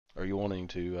Are you wanting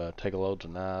to take a load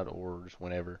tonight or just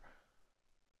whenever?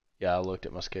 Yeah, I looked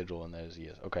at my schedule and that is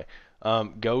yes. Okay.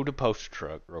 Go to post a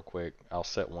truck real quick. I'll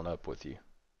set one up with you.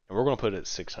 And we're going to put it at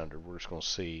 600. We're just going to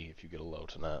see if you get a load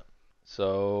tonight.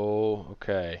 So,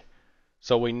 okay.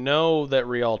 So we know that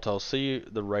Rialto, see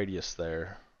the radius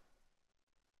there.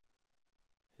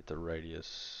 Hit the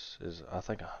radius is, I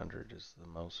think 100 is the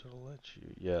most it'll let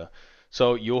you. Yeah.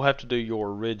 So you'll have to do your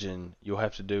origin. You'll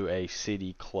have to do a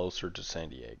city closer to San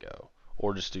Diego,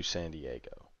 or just do San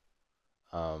Diego.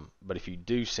 But if you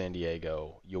do San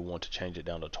Diego, you'll want to change it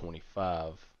down to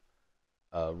 25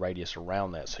 radius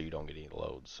around that so you don't get any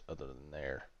loads other than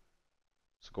there.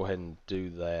 So go ahead and do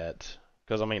that.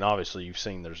 Because, I mean, obviously you've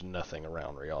seen there's nothing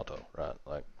around Rialto, right?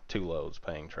 Like 2 loads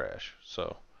paying trash.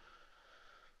 So,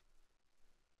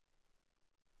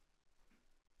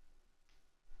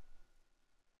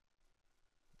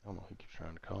 I don't know who keeps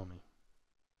trying to call me.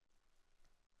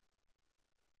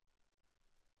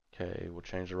 Okay, we'll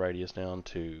change the radius down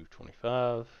to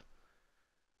 25.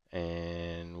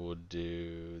 And we'll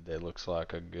do, that looks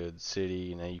like a good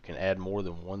city. Now you can add more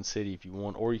than one city if you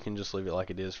want, or you can just leave it like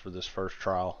it is for this first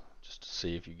trial, just to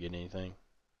see if you get anything.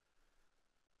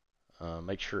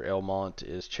 Make sure Elmont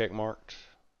is checkmarked.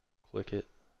 Click it.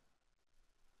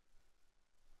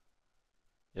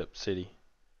 Yep, city.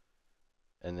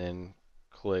 And then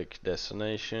click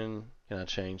destination. Can I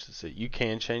change the city? You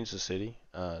can change the city.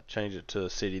 Change it to a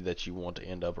city that you want to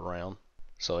end up around.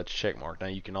 So it's checkmarked. Now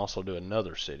you can also do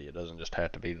another city. It doesn't just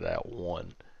have to be that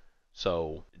one.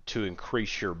 So to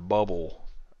increase your bubble,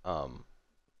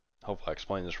 hopefully I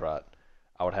explained this right,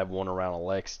 I would have one around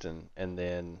Lexington, and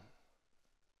then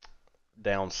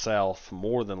down south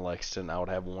more than Lexington, I would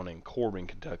have one in Corbin,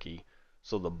 Kentucky.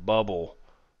 So the bubble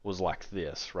was like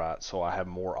this, right? So I have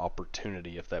more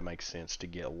opportunity, if that makes sense, to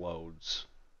get loads.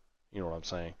 You know what I'm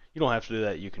saying? You don't have to do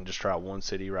that. You can just try one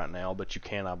city right now, but you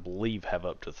can, I believe, have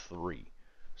up to 3.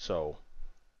 So,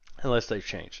 unless they've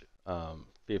changed it.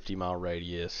 50-mile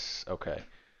radius. Okay.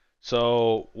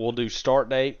 So, we'll do start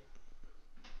date.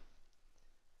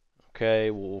 Okay,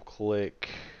 we'll click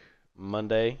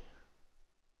Monday.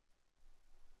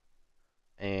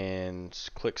 And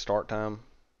click start time.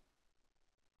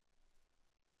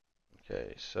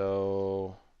 Okay,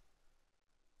 so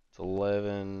it's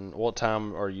 11. What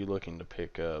time are you looking to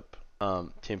pick up?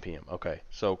 10 p.m. Okay,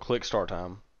 so click start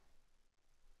time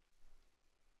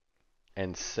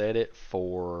and set it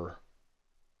for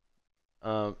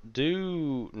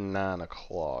do 9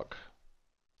 o'clock.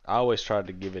 I always try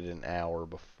to give it an hour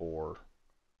before.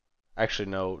 Actually,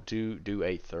 no, do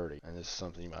 8:30, and this is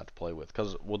something you might have to play with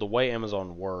because well, the way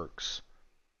Amazon works,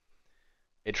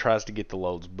 it tries to get the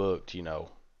loads booked,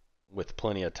 with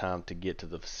plenty of time to get to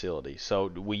the facility. So,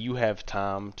 will you have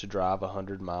time to drive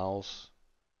 100 miles?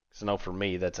 Because I know for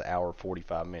me, that's an hour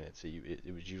 45 minutes.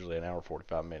 It was usually an hour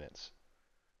 45 minutes.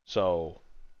 So,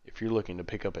 if you're looking to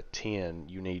pick up at 10,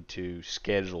 you need to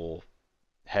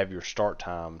have your start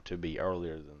time to be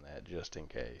earlier than that, just in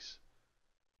case.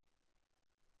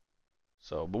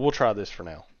 So, but we'll try this for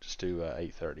now. Just do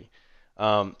 8:30.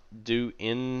 Do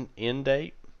end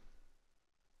date,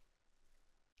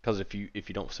 because if you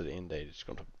don't set an end date, it's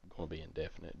going to be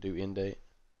indefinite. Do end date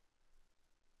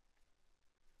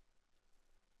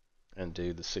and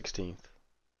do the 16th,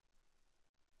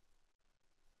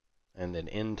 and then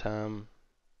end time,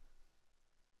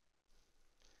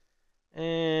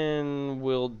 and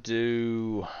we'll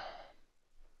do.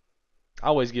 I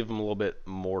always give them a little bit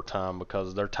more time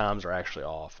because their times are actually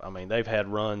off. I mean, they've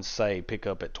had runs say pick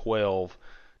up at 12,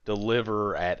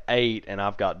 deliver at 8, and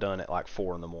I've got done at like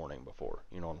 4 in the morning before.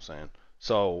 You know what I'm saying?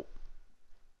 So,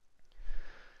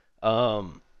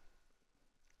 um,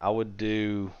 I would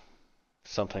do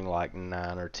something like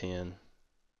 9 or 10.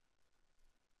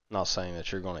 Not saying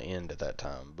that you're going to end at that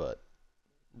time, but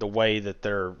the way that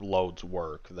their loads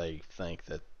work, they think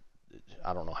that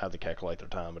I don't know how they calculate their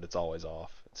time, but it's always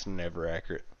off. It's never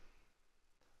accurate.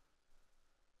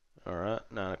 Alright,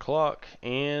 9 o'clock.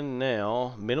 And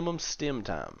now, minimum stem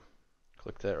time.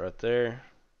 Click that right there.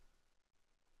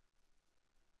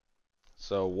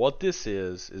 So what this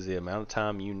is the amount of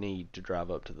time you need to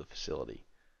drive up to the facility.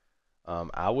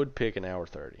 I would pick an hour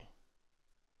 30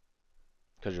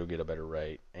 because you'll get a better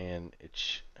rate, and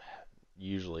it's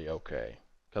usually okay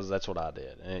because that's what I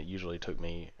did, and it usually took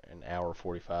me an hour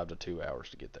 45 to 2 hours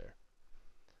to get there.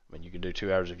 I mean, you can do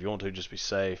 2 hours if you want to, just be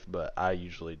safe, but I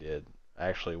usually did. I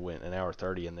actually went an hour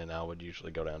 30, and then I would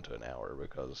usually go down to an hour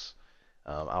because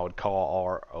I would call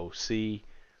ROC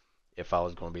if I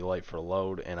was going to be late for a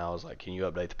load, and I was like, can you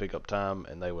update the pickup time?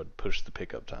 And they would push the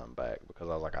pickup time back because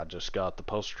I was like, I just got the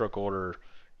post truck order,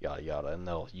 yada yada, and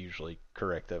they'll usually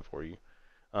correct that for you.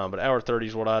 But hour 30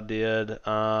 is what I did.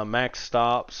 Max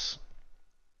stops.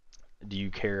 Do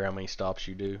you care how many stops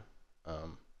you do?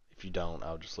 If you don't,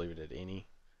 I'll just leave it at any.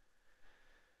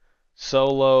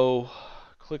 Solo,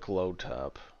 click load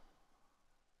type.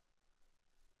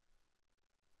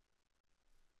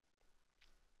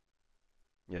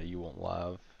 Yeah, you want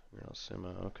live. You're not semi.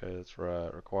 Okay, that's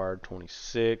right. Required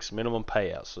 26. Minimum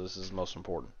payout. So this is the most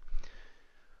important.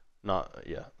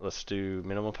 Yeah. Let's do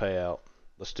minimum payout.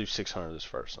 Let's do 600 this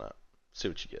first night. See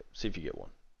what you get. See if you get one.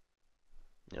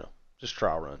 Just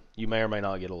trial run. You may or may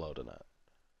not get a load tonight.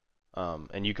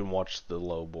 And you can watch the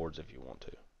low boards if you want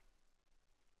to.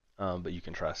 But you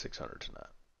can try 600 tonight.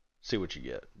 See what you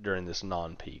get during this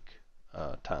non-peak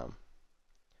time.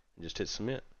 And just hit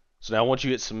submit. So now once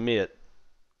you hit submit,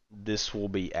 this will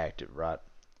be active, right?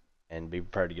 And be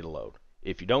prepared to get a load.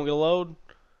 If you don't get a load,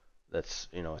 that's,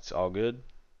 it's all good.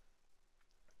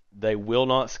 They will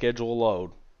not schedule a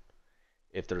load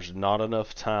if there's not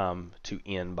enough time to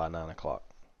end by 9 o'clock.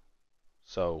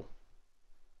 So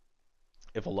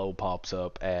if a load pops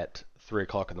up at 3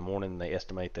 o'clock in the morning and they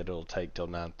estimate that it'll take till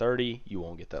 9:30, you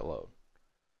won't get that load.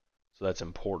 So that's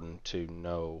important to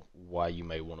know why you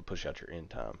may want to push out your end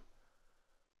time.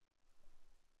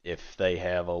 If they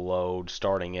have a load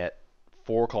starting at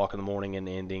 4 o'clock in the morning and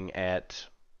ending at,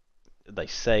 they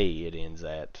say it ends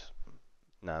at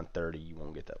 9:30, you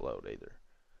won't get that load either.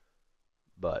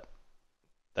 But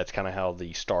that's kind of how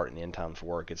the start and end times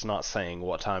work. It's not saying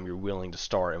what time you're willing to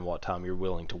start and what time you're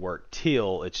willing to work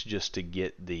till. It's just to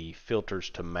get the filters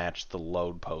to match the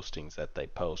load postings that they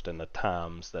post and the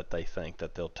times that they think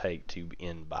that they'll take to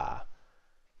end by.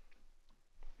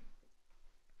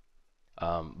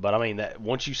 But I mean, that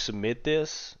once you submit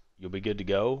this, you'll be good to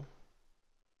go.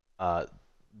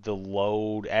 The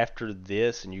load after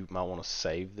this, and you might want to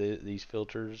save these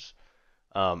filters.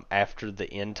 After the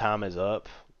end time is up,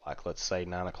 like let's say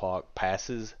 9 o'clock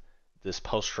passes, this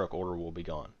post truck order will be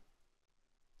gone.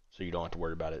 So you don't have to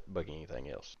worry about it booking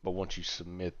anything else. But once you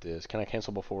submit this, can I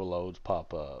cancel before loads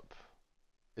pop up?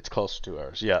 It's close to 2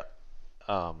 hours. Yeah.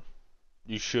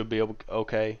 You should be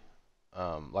okay.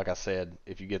 Like I said,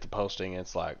 if you get the posting,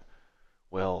 it's like,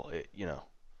 well,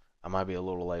 I might be a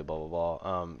little late, blah blah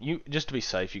blah. You just to be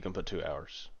safe, you can put 2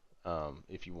 hours.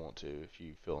 If you want to, if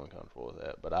you feel uncomfortable with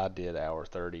that. But I did hour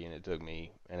 30, and it took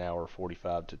me an hour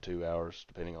 45 to 2 hours,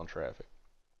 depending on traffic.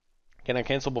 Can I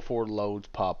cancel before loads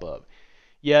pop up?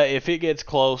 Yeah, if it gets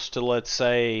close to, let's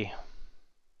say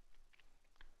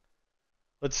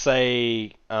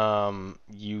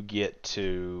you get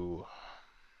to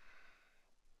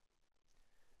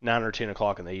 9 or 10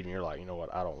 o'clock in the evening, you're like, you know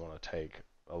what, I don't want to take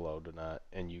a load tonight,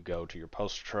 and you go to your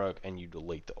poster truck and you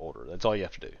delete the order. That's all you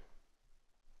have to do.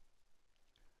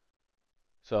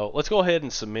 So let's go ahead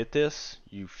and submit this.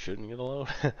 You shouldn't get a load,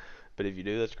 but if you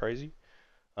do, that's crazy.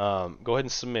 Go ahead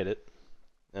and submit it,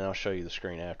 and I'll show you the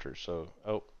screen after. So,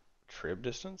 trip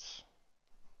distance.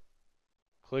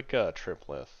 Click trip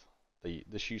length.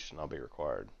 This used to not be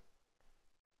required.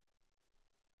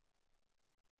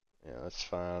 Yeah, that's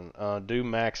fine. Do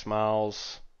max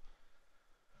miles.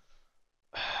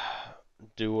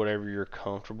 Do whatever you're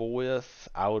comfortable with.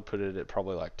 I would put it at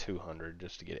probably like 200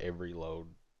 just to get every load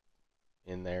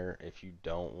in there. If you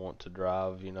don't want to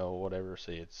drive, whatever.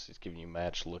 See, it's giving you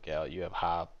match lookout. You have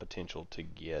high potential to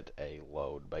get a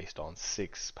load based on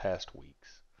 6 past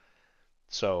weeks.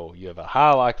 So you have a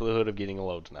high likelihood of getting a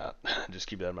load tonight. Just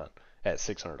keep that in mind at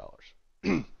 $600.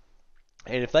 And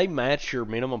if they match your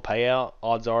minimum payout,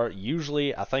 odds are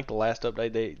usually, I think the last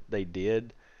update they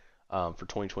did for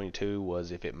 2022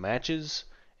 was if it matches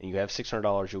and you have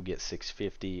 $600, you'll get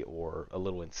 $650 or a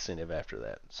little incentive after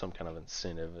that, some kind of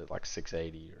incentive like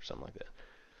 $680 or something like that.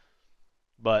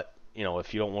 But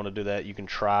if you don't want to do that, you can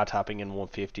try typing in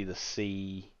 150 to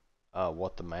see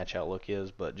what the match outlook is.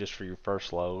 But just for your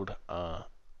first load,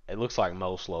 it looks like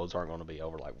most loads aren't going to be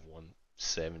over like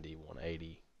 170,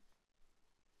 180.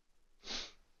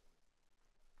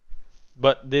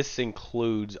 But this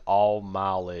includes all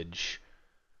mileage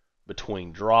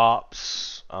between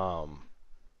drops.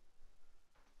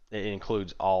 It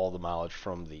includes all the mileage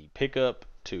from the pickup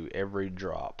to every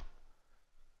drop.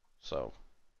 So,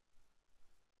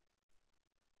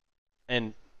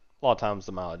 and a lot of times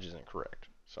the mileage isn't correct.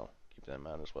 So keep that in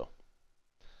mind as well.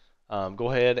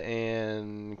 Go ahead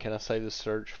and can I save this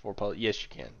search for public? Yes, you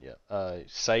can. Yeah.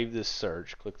 Save this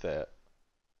search. Click that.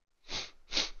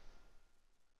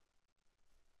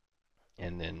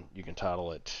 And then you can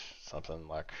title it something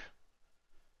like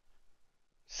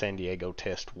San Diego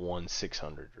Test 1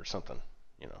 600 or something.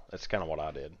 That's kind of what I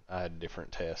did. I had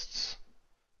different tests.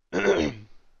 And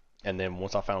then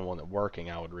once I found one that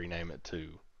working, I would rename it to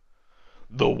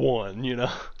the one, you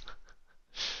know.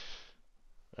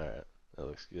 All right, that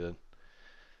looks good.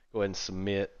 Go ahead and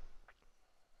submit.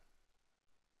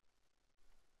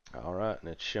 All right, and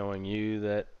it's showing you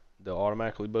that they'll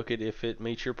automatically book it if it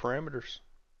meets your parameters.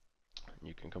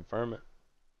 You can confirm it.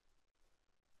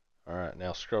 All right,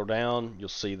 now scroll down. You'll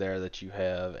see there that you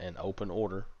have an open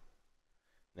order.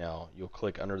 Now you'll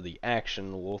click under the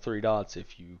action, the little three dots.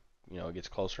 If it gets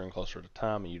closer and closer to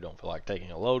time and you don't feel like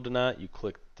taking a load tonight, you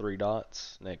click three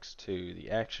dots next to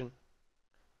the action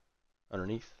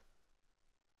underneath,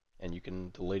 and you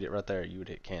can delete it right there. You would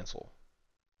hit cancel.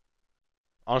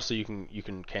 Honestly, you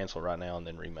can cancel right now and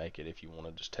then remake it if you want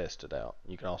to just test it out.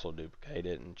 You can also duplicate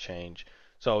it and change.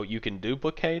 So you can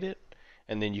duplicate it,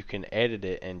 and then you can edit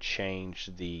it and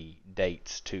change the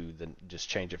dates just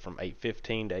change it from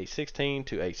 8:15 to 8:16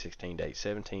 to 8:16 to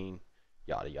 8:17,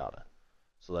 yada yada.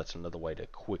 So that's another way to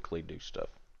quickly do stuff.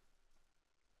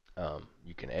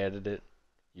 You can edit it,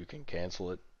 you can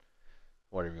cancel it,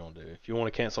 whatever you want to do. If you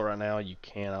want to cancel right now, you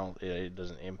can. It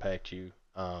doesn't impact you.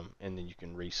 And then you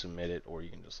can resubmit it or you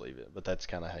can just leave it. But that's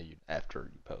kind of how you after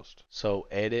you post. So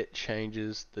edit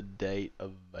changes the date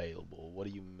available. What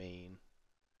do you mean?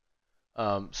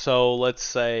 So let's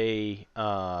say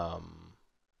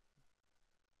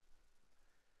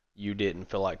you didn't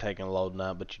feel like taking a load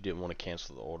night, but you didn't want to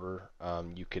cancel the order.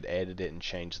 You could edit it and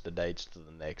change the dates to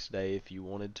the next day if you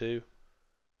wanted to,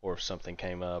 or if something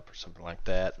came up or something like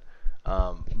that.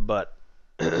 But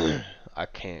I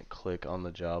can't click on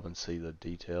the job and see the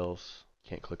details.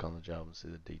 Can't click on the job and see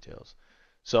the details.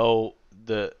 So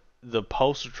the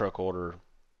postal truck order,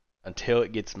 until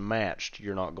it gets matched,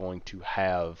 you're not going to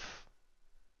have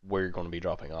where you're going to be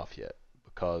dropping off yet,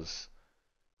 because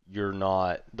you're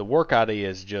not. The work ID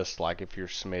is just like if you're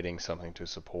submitting something to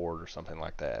support or something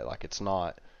like that. Like it's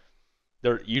not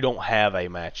there. You don't have a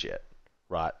match yet,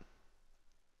 right?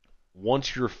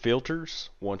 Once your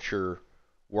filters, once your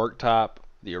work type,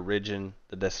 the origin,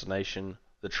 the destination,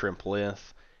 the trip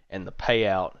length, and the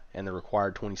payout, and the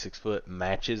required 26 foot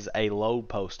matches a load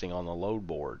posting on the load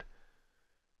board,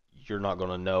 you're not going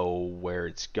to know where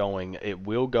it's going. It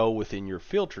will go within your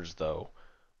filters though,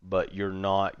 but you're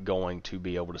not going to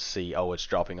be able to see, oh, it's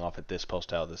dropping off at this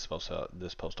post out, this post out,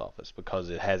 this post office, because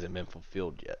it hasn't been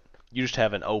fulfilled yet. You just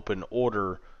have an open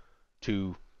order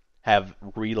to have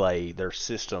relay their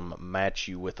system match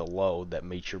you with a load that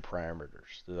meets your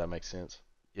parameters. Does that make sense?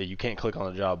 Yeah, you can't click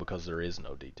on the job because there is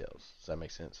no details. Does that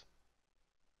make sense?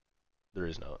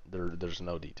 There's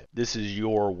no detail. This is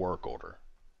your work order.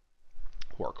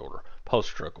 Post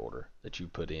truck order that you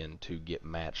put in to get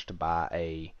matched by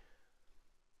a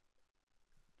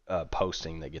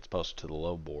posting that gets posted to the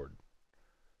load board.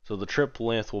 So the trip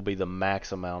length will be the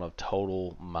max amount of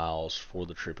total miles for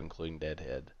the trip, including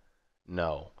deadhead.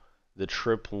 No, the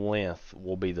trip length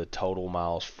will be the total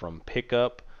miles from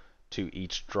pickup to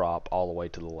each drop all the way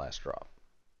to the last drop.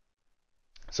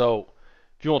 So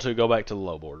if you want to, go back to the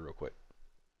load board real quick,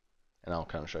 and I'll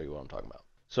kind of show you what I'm talking about.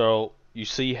 So you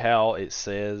see how it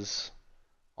says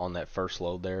on that first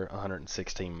load there,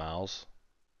 116 miles?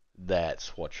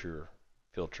 That's what your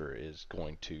filter is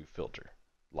going to filter,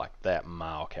 like that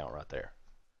mile count right there.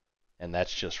 And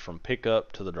that's just from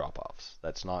pickup to the drop-offs.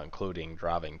 That's not including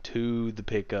driving to the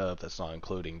pickup. That's not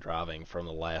including driving from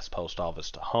the last post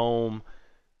office to home.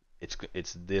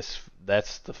 It's this.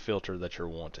 That's the filter that you're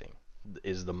wanting,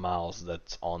 is the miles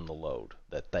that's on the load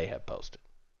that they have posted.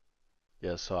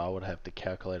 Yeah, so I would have to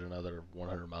calculate another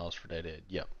 100 miles for deadhead.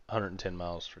 Yep, 110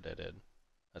 miles for deadhead.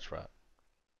 That's right.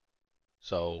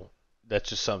 So that's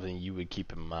just something you would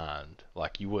keep in mind.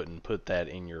 Like you wouldn't put that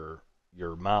in your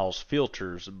miles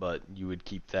filters, but you would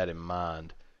keep that in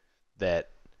mind,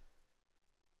 that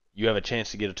you have a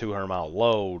chance to get a 200-mile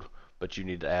load, but you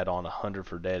need to add on 100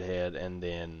 for deadhead, and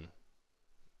then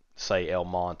say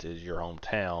Elmont is your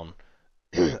hometown,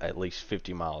 at least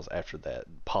 50 miles after that.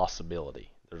 Possibility.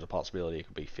 There's a possibility it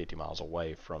could be 50 miles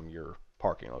away from your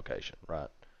parking location, right?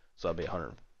 So that'd be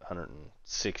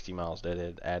 160 miles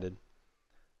deadhead added.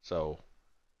 So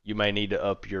you may need to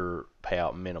up your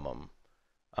payout minimum,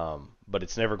 but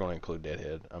it's never going to include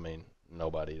deadhead. I mean,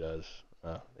 nobody does.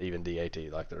 Even DAT,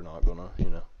 like they're not going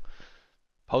to,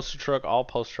 Postal truck, all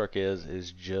postal truck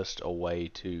is just a way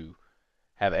to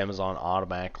have Amazon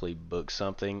automatically book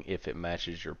something if it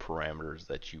matches your parameters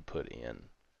that you put in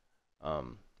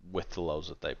with the loads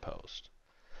that they post.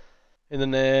 In the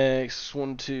next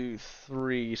 1, 2,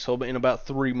 3, so in about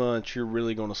 3 months, you're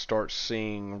really going to start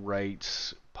seeing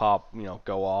rates pop,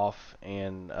 go off,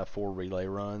 and for relay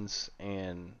runs.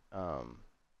 And I'll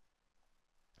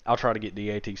try to get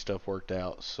DAT stuff worked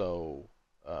out so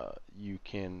you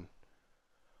can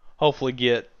hopefully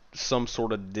get some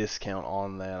sort of discount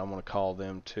on that. I'm gonna call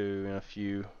them too in a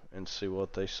few and see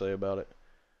what they say about it.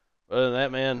 Other than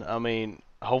that, man, I mean,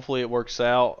 hopefully it works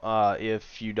out.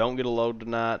 If you don't get a load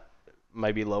tonight,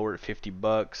 maybe lower it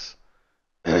 $50.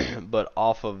 But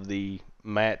off of the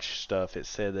match stuff, it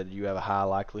said that you have a high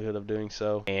likelihood of doing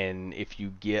so. And if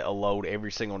you get a load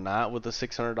every single night with a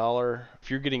 $600,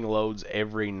 if you're getting loads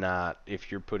every night,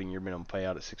 if you're putting your minimum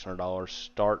payout at $600,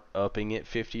 start upping it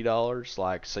 $50.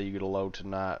 Like, say you get a load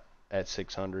tonight at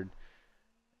 600.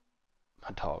 My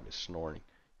dog is snoring.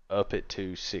 Up it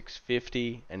to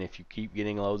 650, and if you keep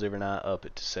getting loads every night, up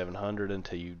it to 700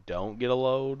 until you don't get a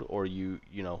load, or you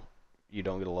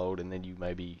don't get a load, and then you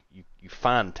maybe you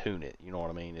fine tune it. You know what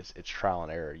I mean? It's trial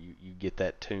and error. You get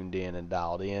that tuned in and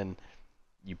dialed in.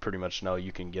 You pretty much know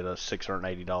you can get a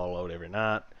 $680 load every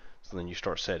night. So then you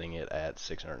start setting it at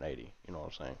 680. You know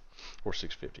what I'm saying? Or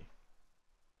 650.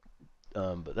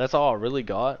 But that's all I really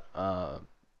got.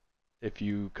 If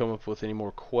you come up with any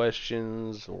more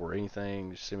questions or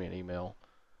anything, just send me an email.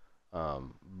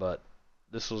 But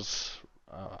this was,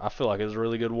 I feel like it was a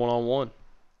really good one-on-one.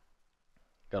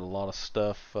 Got a lot of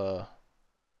stuff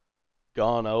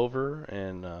gone over,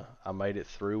 and I made it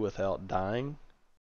through without dying.